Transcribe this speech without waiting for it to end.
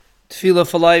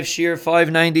Tefila4Life, Shiur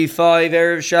 595,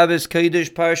 Erev Shabbos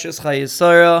Kodesh, Parshas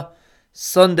Chayesara,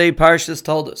 Sunday Parshas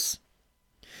Toldos.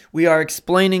 We are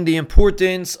explaining the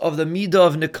importance of the Midah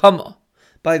of Nekama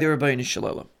by the Rabbeinu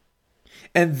Shalom.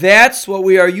 And that's what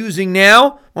we are using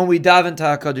now when we daven to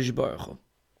HaKadosh Baruch Hu.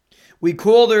 We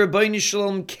call the Rabbeinu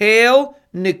Shalom Kale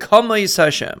Nekamas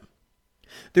Hashem.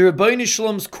 The Rabbeinu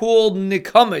Shalom's called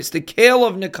Nekamas, the Kale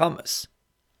of Nekamas.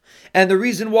 And the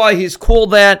reason why he's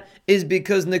called that is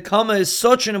because Nekama is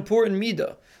such an important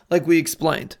midah, like we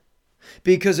explained.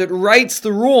 Because it rights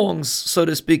the wrongs, so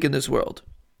to speak, in this world.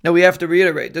 Now we have to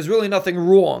reiterate, there's really nothing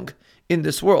wrong in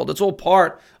this world. It's all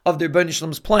part of the Rebbeinu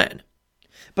Shalom's plan.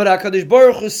 But HaKadosh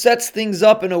Baruch Hu sets things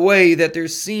up in a way that there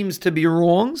seems to be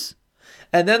wrongs,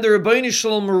 and then the Rebbeinu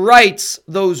Shalom rights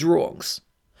those wrongs.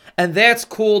 And that's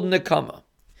called Nekama.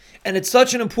 And it's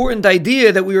such an important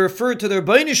idea that we refer to the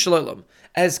Rebbeinu Shalom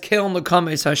as Kel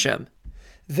Nekames Hashem.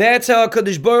 That's how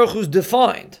HaKadosh Baruch Hu is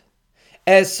defined,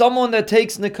 as someone that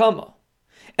takes Nekama,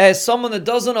 as someone that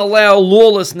doesn't allow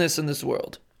lawlessness in this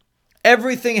world.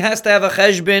 Everything has to have a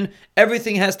cheshbon,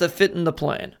 everything has to fit in the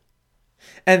plan.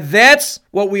 And that's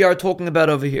what we are talking about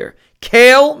over here.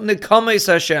 Kel Nekames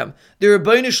Hashem, the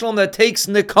Rebbeinu Shalom that takes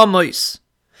Nekamais.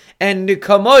 And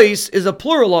Nekamais is a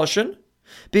plural lashon,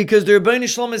 because the Rebbeinu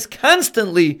Shalom is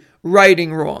constantly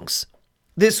righting wrongs.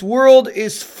 This world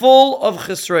is full of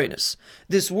chesroinus.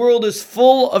 This world is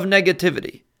full of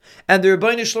negativity. And the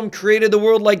Rebbeinu Shalom created the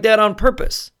world like that on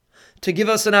purpose, to give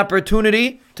us an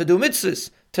opportunity to do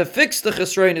mitzvahs, to fix the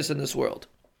chesroinus in this world.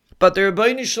 But the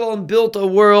Rebbeinu Shalom built a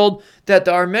world that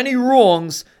there are many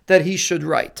wrongs that he should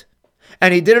right.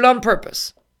 And he did it on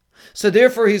purpose. So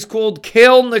therefore he's called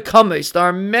Kel Nekames. There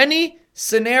are many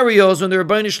scenarios when the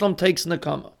Rebbeinu Shalom takes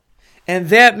Nekama. And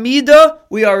that midah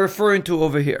we are referring to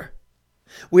over here.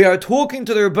 We are talking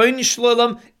to the Rebbeinu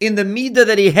Shalom in the midah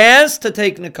that he has to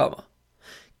take Nekama.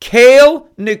 Kale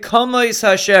Nekamas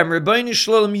Hashem. Rebbeinu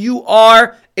Shalom, you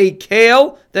are a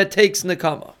Kale that takes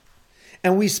Nekama.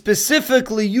 And we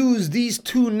specifically use these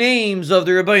two names of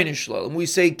the Rebbeinu Shalom. We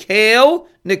say Kale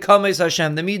Nekamas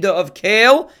Hashem, the midah of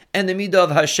Kale and the midah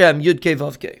of Hashem, Yud Kei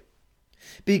Vav Kei.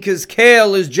 Because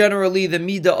Kale is generally the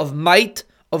midah of might,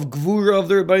 of Gvura of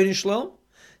the Rebbeinu Shalom,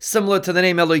 similar to the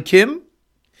name Elokim.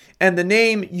 And the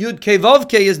name Yud Kei Vav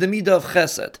Kei is the midah of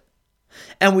Chesed.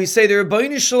 And we say the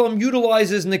Rebbeinu Shalom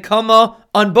utilizes Nekama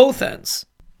on both ends.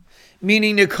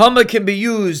 Meaning Nekama can be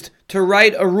used to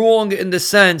right a wrong in the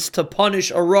sense to punish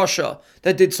a Rasha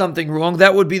that did something wrong.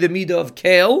 That would be the midah of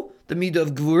Kale, the midah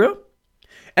of Gvura.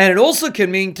 And it also can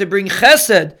mean to bring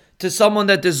Chesed to someone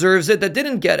that deserves it, that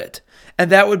didn't get it.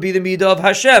 And that would be the midah of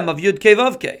Hashem, of Yud Kei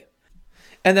Vav Kei.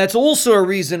 And that's also a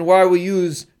reason why we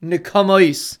use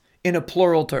Nekamais in a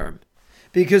plural term.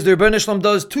 Because the Rebbeinu Shalom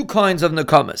does two kinds of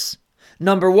Nekamas.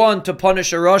 Number one, to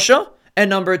punish a Rasha, and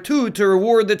number two, to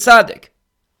reward the tzaddik.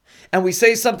 And we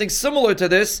say something similar to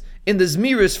this in the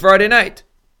Zmiris Friday night.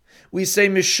 We say,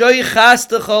 Mishoy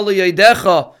chastecha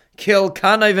liyadecha kel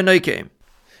kanai v'noikem.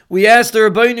 We ask the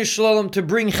Rebbeinu Shalom to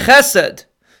bring chesed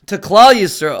to Klal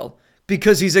Yisrael,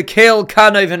 because he's a kel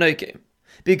kanai v'noikem,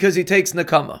 because he takes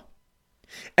Nekama.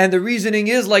 And the reasoning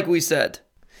is, like we said,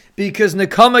 because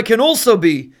Nekama can also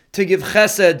be to give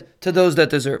chesed to those that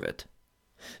deserve it.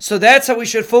 So that's how we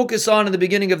should focus on in the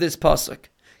beginning of this pasuk.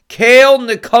 Kale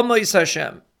Nekamas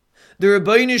Hashem. The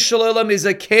Rebbeinu Shalom is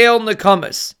a Kale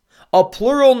Nekamas, a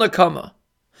plural Nekama.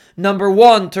 Number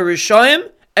one to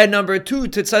Rishayim, and number two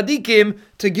to Tzadikim,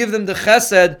 to give them the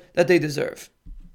chesed that they deserve.